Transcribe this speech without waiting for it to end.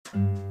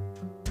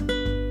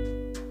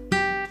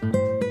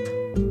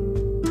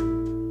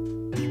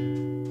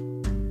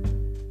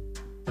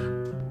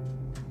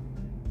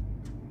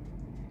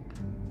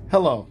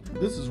Hello,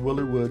 this is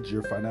Willie Woods,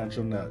 your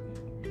financial nut.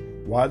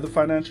 Why the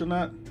financial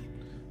nut?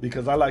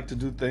 Because I like to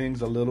do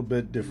things a little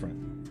bit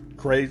different.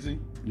 Crazy,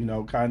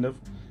 kind of,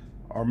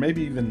 or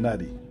maybe even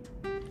nutty.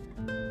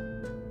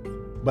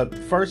 But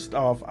first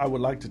off, I would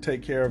like to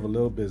take care of a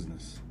little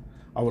business.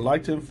 I would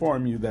like to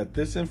inform you that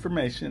this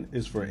information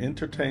is for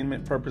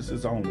entertainment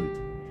purposes only.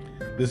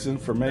 This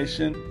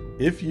information,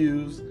 if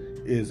used,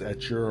 is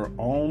at your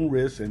own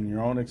risk and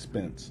your own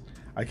expense.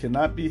 I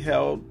cannot be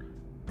held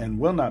and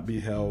will not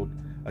be held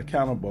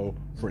accountable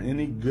for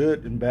any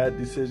good and bad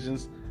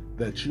decisions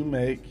that you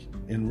make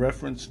in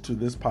reference to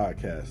this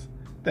podcast.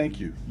 Thank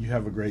you. You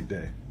have a great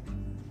day.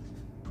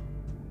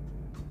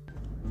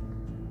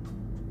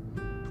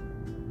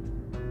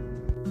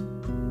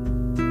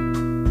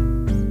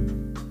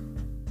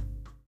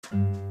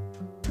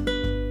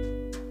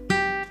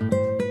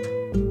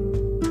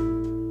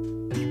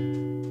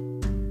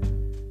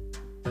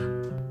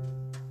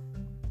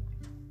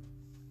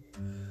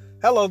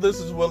 Hello, this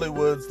is Willie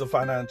Woods, the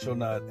Financial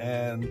Nut,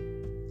 and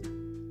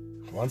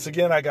once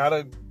again, I got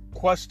a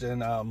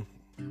question.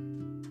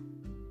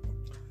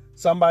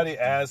 Somebody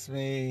asked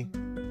me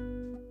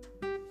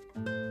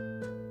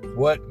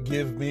what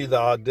gives me the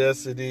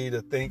audacity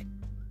to think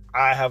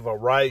I have a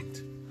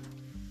right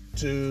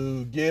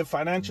to give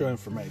financial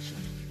information.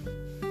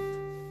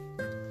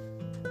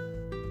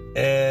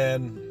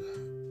 And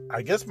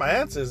I guess my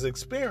answer is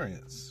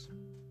experience.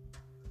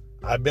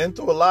 I've been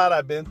through a lot.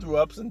 I've been through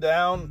ups and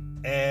downs.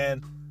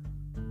 And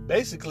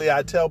basically,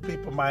 I tell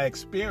people my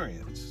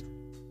experience.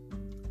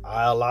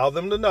 I allow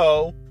them to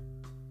know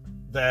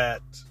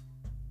that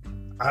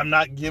I'm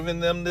not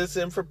giving them this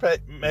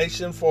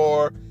information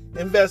for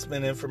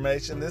investment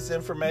information. This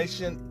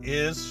information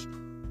is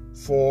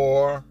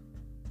for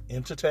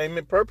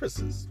entertainment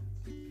purposes.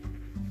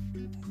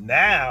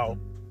 Now,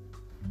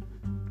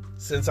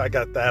 since I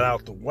got that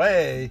out the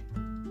way,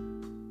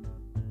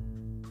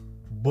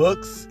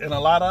 books and a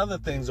lot of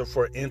other things are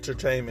for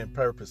entertainment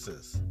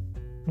purposes.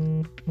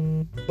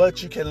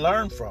 But you can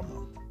learn from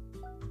them.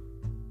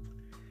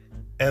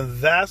 And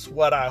that's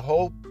what I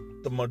hope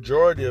the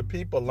majority of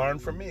people learn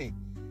from me.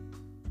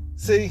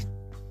 See,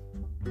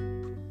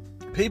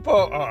 people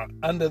are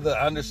under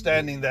the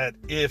understanding that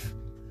if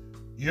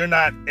you're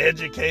not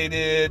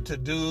educated to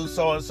do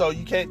so and so,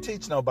 you can't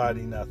teach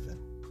nobody nothing.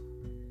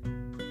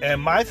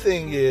 And my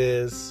thing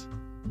is,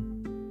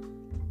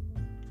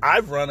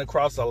 I've run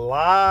across a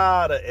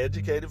lot of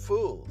educated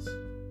fools.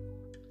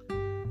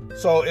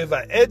 So if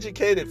an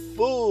educated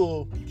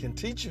fool can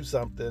teach you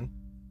something,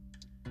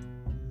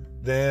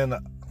 then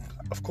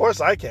of course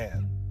I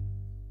can.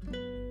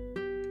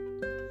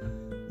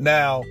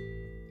 Now,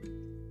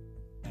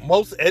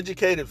 most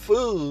educated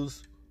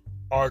fools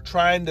are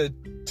trying to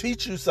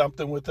teach you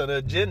something with an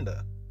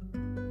agenda.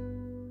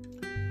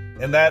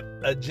 And that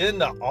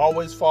agenda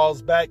always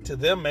falls back to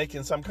them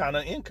making some kind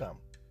of income.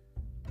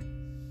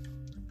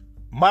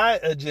 My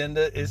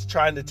agenda is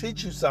trying to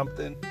teach you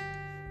something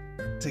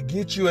to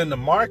get you in the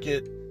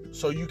market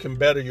so you can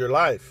better your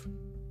life.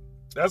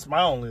 That's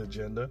my only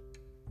agenda.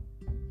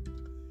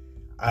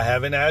 I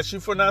haven't asked you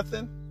for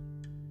nothing.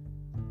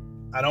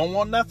 I don't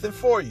want nothing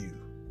for you.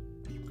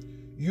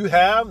 You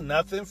have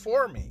nothing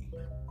for me.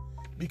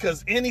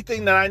 Because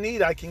anything that I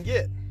need, I can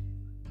get.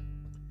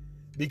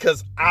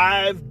 Because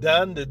I've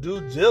done the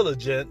due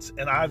diligence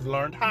and I've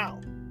learned how.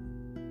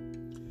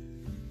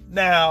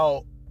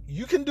 Now,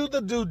 you can do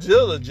the due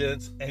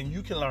diligence and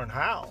you can learn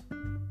how.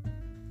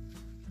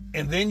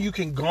 And then you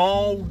can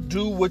go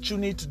do what you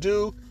need to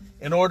do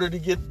in order to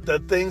get the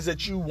things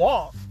that you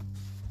want.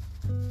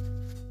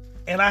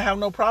 And I have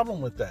no problem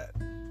with that.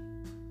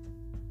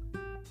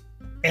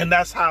 And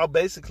that's how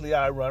basically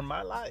I run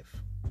my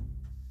life.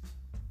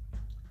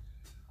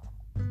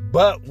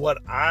 But what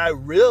I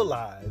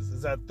realize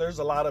is that there's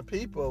a lot of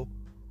people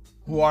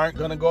who aren't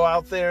going to go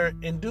out there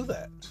and do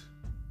that.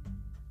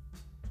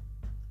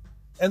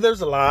 And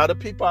there's a lot of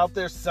people out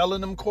there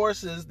selling them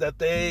courses that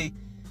they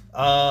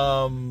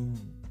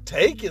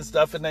take and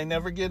stuff, and they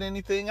never get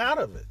anything out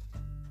of it.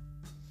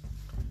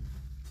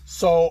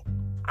 So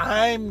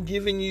I'm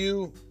giving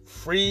you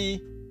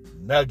free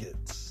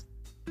nuggets.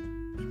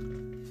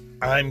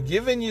 I'm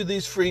giving you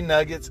these free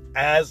nuggets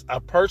as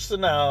a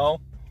personnel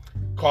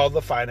called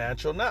the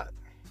Financial Nut.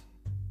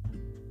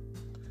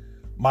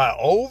 My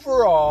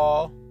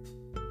overall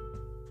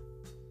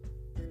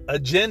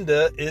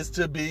agenda is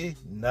to be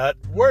nut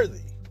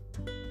worthy.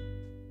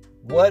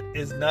 What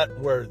is nut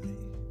worthy?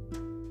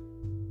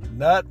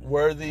 Nut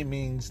worthy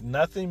means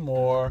nothing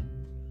more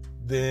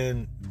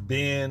than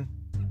being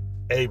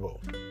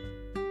able.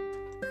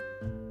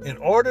 In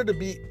order to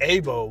be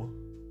able,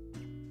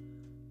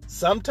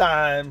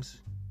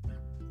 sometimes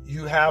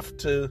you have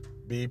to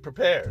be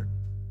prepared.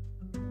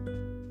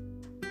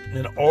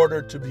 In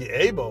order to be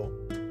able,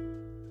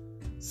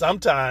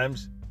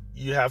 sometimes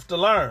you have to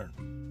learn.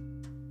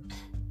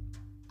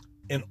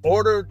 In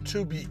order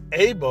to be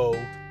able,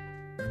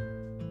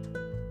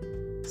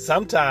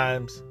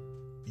 sometimes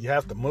you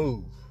have to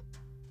move.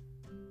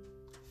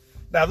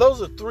 Now,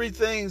 those are three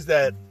things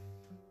that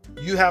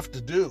you have to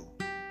do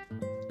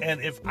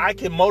And if I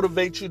can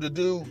motivate you to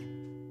do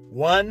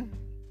 1,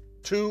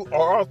 2,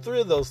 or all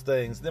 3 of those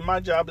things, then my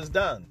job is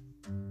done.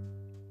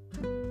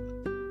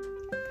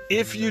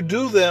 If you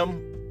do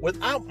them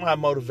without my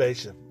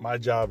motivation, my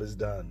job is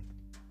done.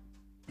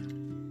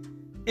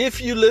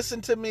 If you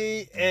listen to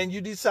me and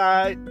you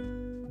decide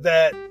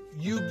that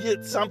you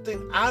get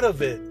something out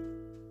of it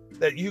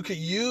that you could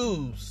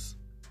use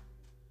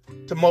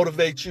to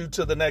motivate you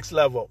to the next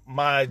level,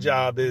 my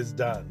job is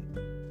done.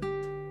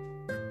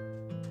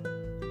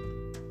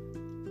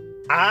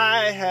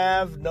 I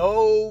have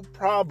no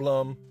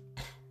problem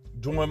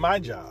doing my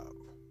job.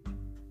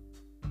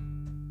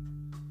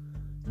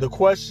 The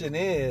question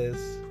is,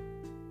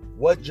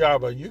 what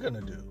job are you going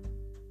to do?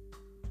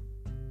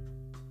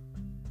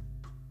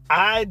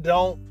 I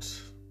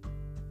don't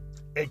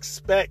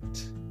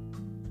expect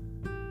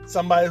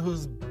somebody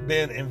who's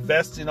been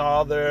investing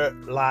all their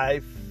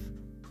life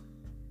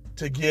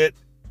to get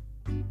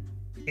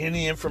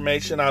any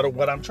information out of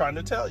what I'm trying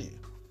to tell you.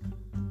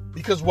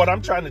 Because what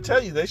I'm trying to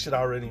tell you, they should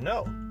already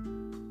know.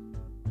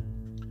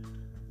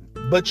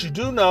 But you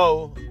do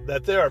know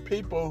that there are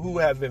people who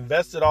have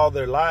invested all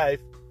their life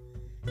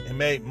and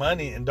made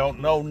money and don't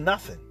know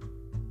nothing.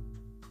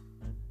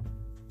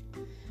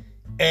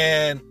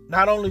 And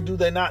not only do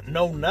they not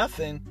know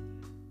nothing,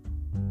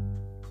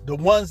 the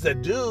ones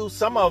that do,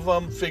 some of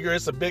them figure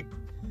it's a big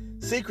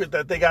secret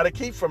that they got to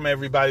keep from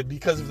everybody,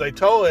 because if they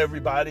told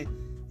everybody,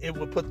 it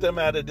would put them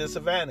at a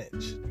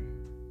disadvantage.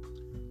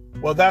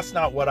 Well, that's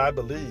not what I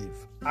believe.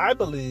 I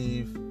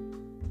believe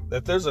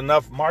that there's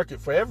enough market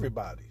for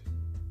everybody.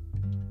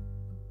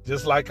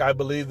 Just like I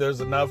believe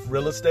there's enough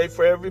real estate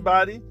for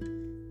everybody.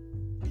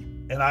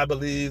 And I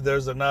believe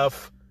there's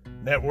enough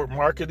network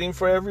marketing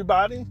for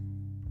everybody.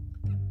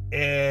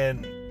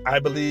 And I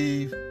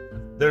believe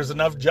there's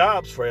enough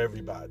jobs for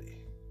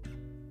everybody.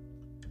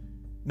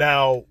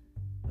 Now,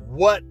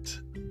 what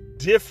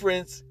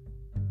difference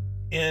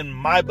in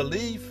my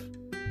belief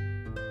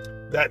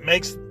that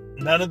makes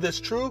none of this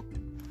true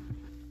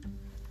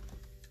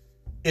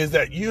is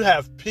that you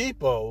have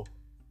people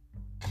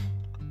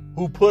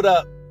who put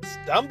up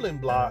stumbling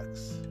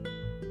blocks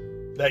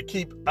that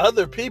keep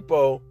other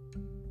people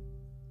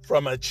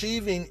from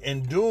achieving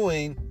and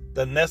doing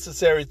the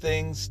necessary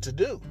things to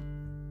do.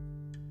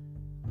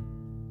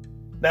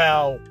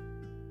 Now,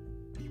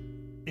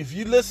 if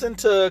you listen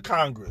to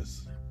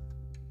Congress,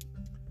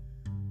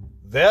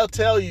 they'll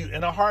tell you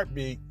in a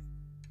heartbeat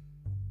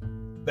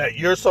that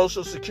your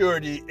Social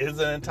Security is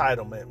an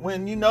entitlement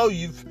when you know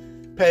you've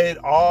paid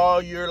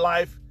all your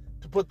life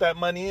to put that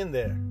money in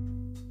there.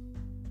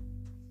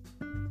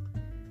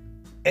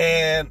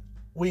 And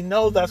we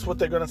know that's what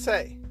they're going to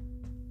say.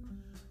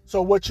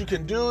 So what you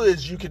can do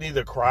is you can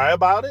either cry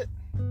about it,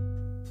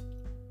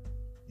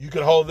 you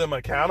could hold them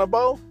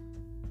accountable,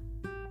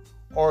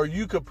 or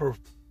you could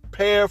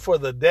prepare for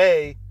the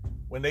day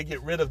when they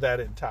get rid of that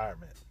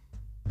entitlement,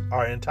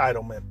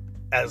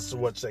 as to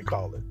what they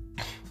call it.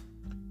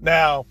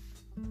 Now,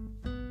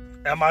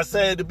 am I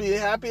saying to be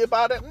happy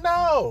about it?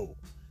 No.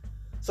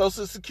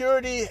 Social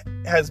Security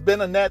has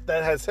been a net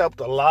that has helped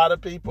a lot of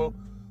people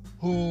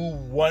who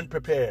weren't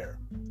prepared.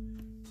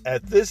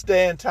 At this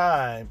day and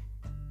time,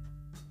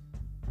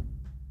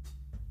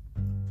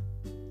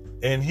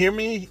 and hear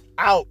me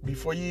out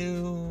before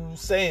you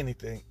say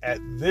anything, at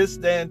this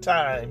day and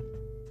time,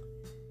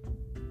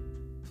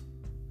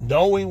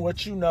 knowing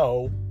what you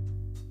know,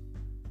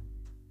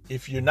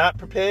 if you're not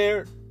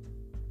prepared,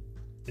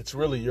 it's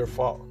really your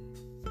fault.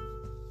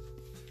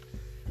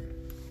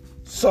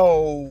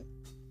 So,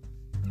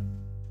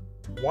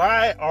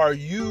 why are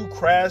you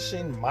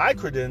crashing my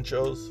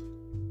credentials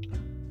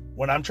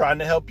when I'm trying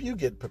to help you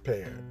get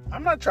prepared?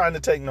 I'm not trying to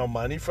take no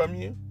money from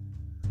you.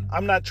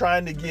 I'm not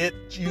trying to get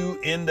you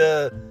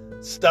into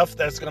stuff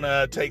that's going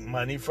to take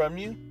money from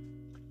you.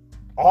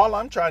 All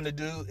I'm trying to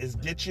do is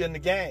get you in the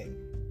game.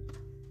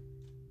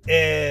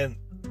 And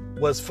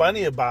what's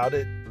funny about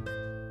it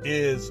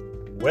is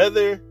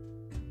whether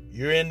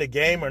you're in the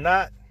game or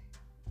not,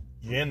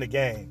 you're in the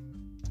game.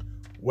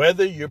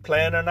 Whether you're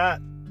playing or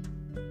not,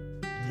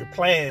 you're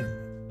playing.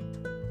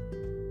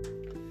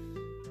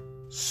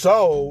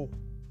 So,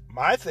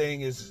 my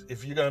thing is,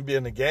 if you're going to be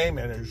in the game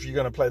and if you're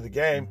going to play the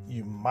game,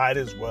 you might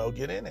as well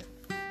get in it.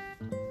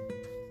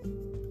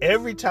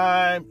 Every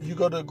time you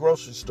go to the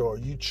grocery store,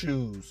 you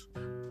choose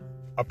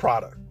a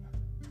product.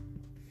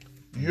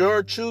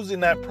 You're choosing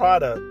that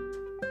product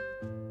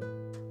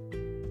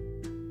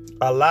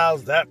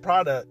allows that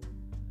product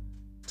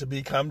to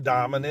become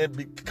dominant,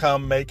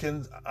 become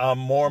making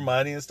more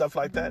money and stuff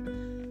like that.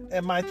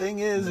 And my thing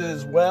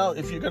is, well,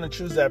 if you're going to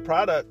choose that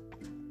product,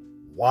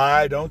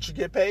 why don't you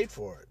get paid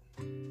for it?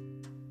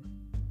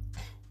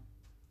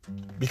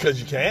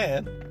 Because you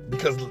can.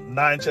 Because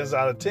 9 chances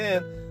out of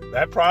 10,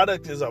 that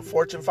product is a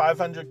Fortune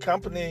 500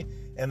 company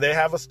and they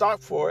have a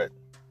stock for it.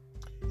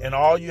 And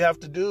all you have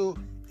to do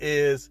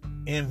is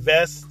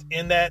invest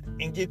in that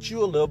and get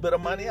you a little bit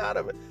of money out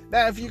of it.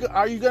 Now,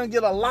 are you going to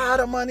get a lot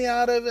of money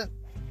out of it?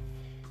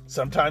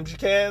 Sometimes you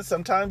can,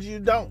 sometimes you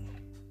don't.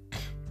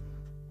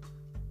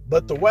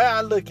 But the way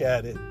I look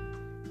at it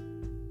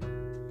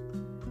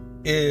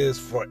is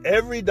for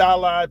every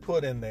dollar I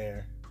put in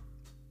there,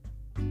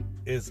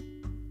 is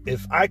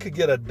if I could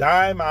get a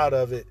dime out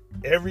of it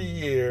every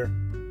year,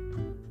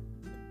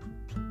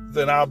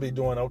 then I'll be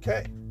doing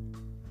okay.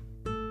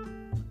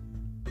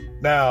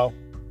 Now,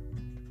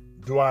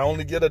 do I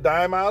only get a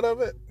dime out of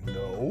it?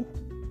 No.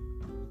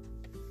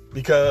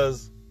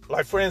 Because,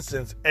 like for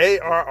instance,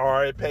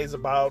 ARR, it pays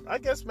about, I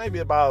guess maybe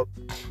about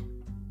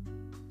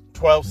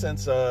 12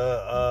 cents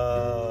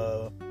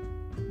a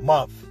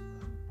month.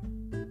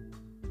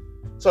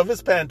 So if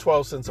it's paying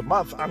 12 cents a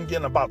month, I'm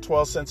getting about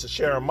 12 cents a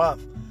share a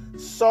month.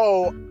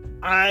 So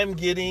I'm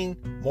getting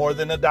more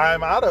than a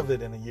dime out of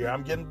it in a year.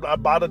 I'm getting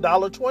about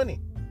 $1.20.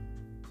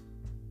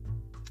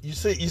 You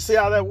see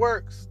how that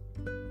works?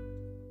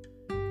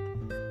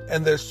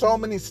 And there's so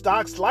many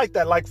stocks like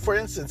that. Like for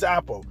instance,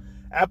 Apple.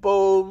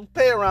 Apple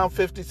pay around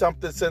 50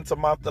 something cents a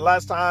month. The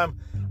last time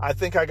I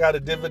think I got a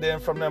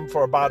dividend from them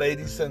for about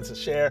 80 cents a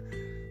share.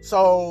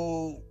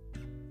 So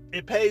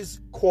it pays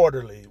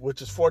quarterly,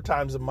 which is 4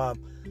 times a month.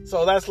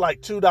 So that's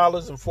like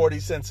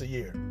 $2.40 a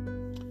year.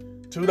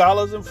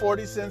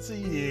 $2.40 a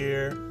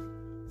year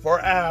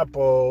for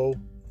Apple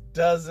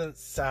doesn't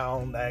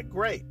sound that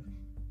great.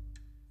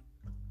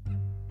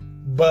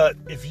 But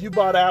if you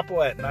bought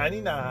Apple at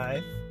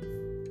 99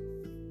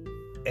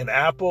 and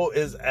Apple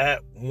is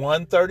at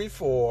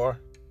 134,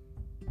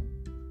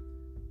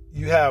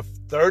 you have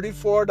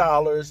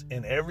 $34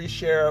 in every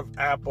share of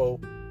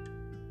Apple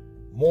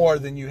more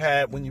than you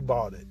had when you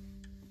bought it.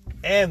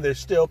 And they're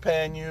still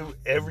paying you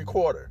every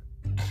quarter.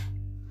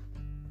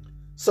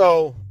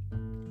 So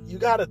you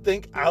got to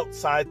think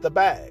outside the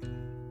bag.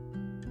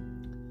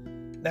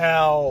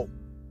 Now,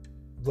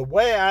 the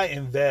way I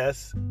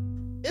invest,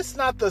 it's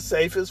not the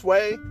safest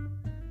way,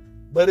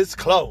 but it's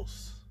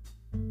close.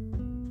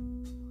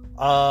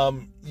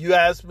 You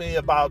asked me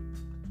about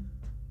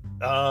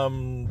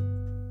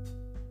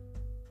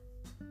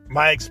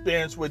my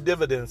experience with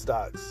dividend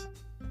stocks.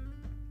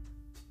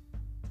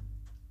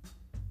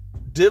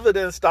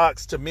 Dividend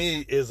stocks to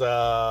me is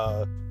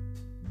a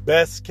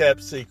best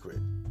kept secret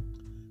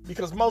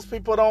because most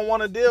people don't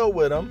want to deal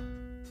with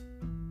them.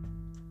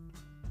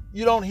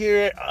 You don't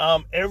hear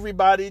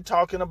everybody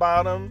talking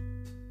about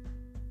them.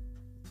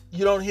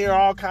 You don't hear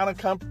all kind of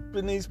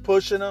companies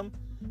pushing them.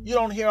 You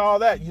don't hear all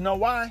that. You know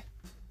why?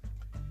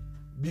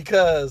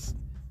 Because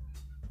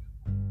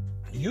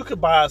you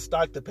could buy a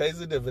stock that pays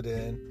a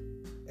dividend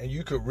and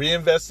you could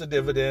reinvest the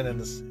dividend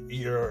and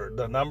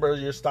the number of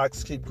your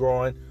stocks keep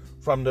growing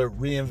from the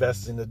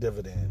reinvesting the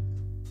dividend.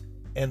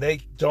 And they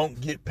don't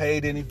get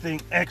paid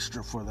anything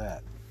extra for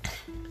that.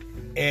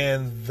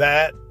 And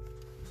that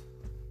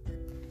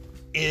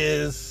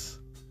is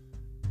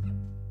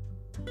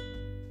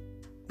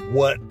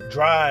what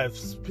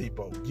drives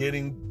people,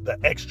 getting the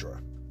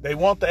extra. They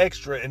want the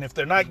extra, and if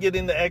they're not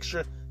getting the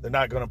extra, they're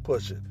not going to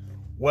push it.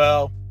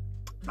 Well,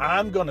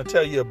 I'm going to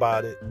tell you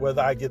about it,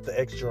 whether I get the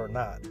extra or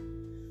not,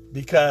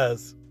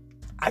 because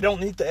I don't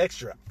need the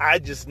extra. I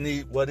just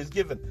need what is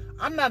given.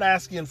 I'm not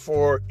asking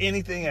for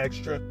anything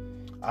extra.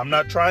 I'm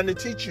not trying to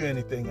teach you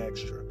anything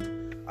extra.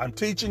 I'm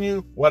teaching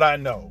you what I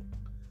know.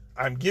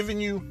 I'm giving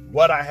you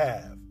what I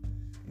have.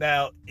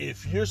 Now,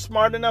 if you're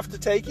smart enough to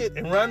take it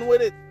and run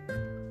with it,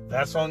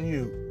 that's on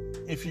you.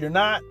 If you're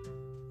not,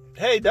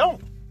 hey,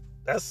 don't.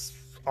 That's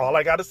all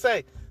I got to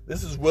say.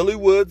 This is Willie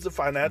Woods, the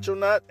Financial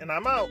Nut, and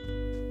I'm out.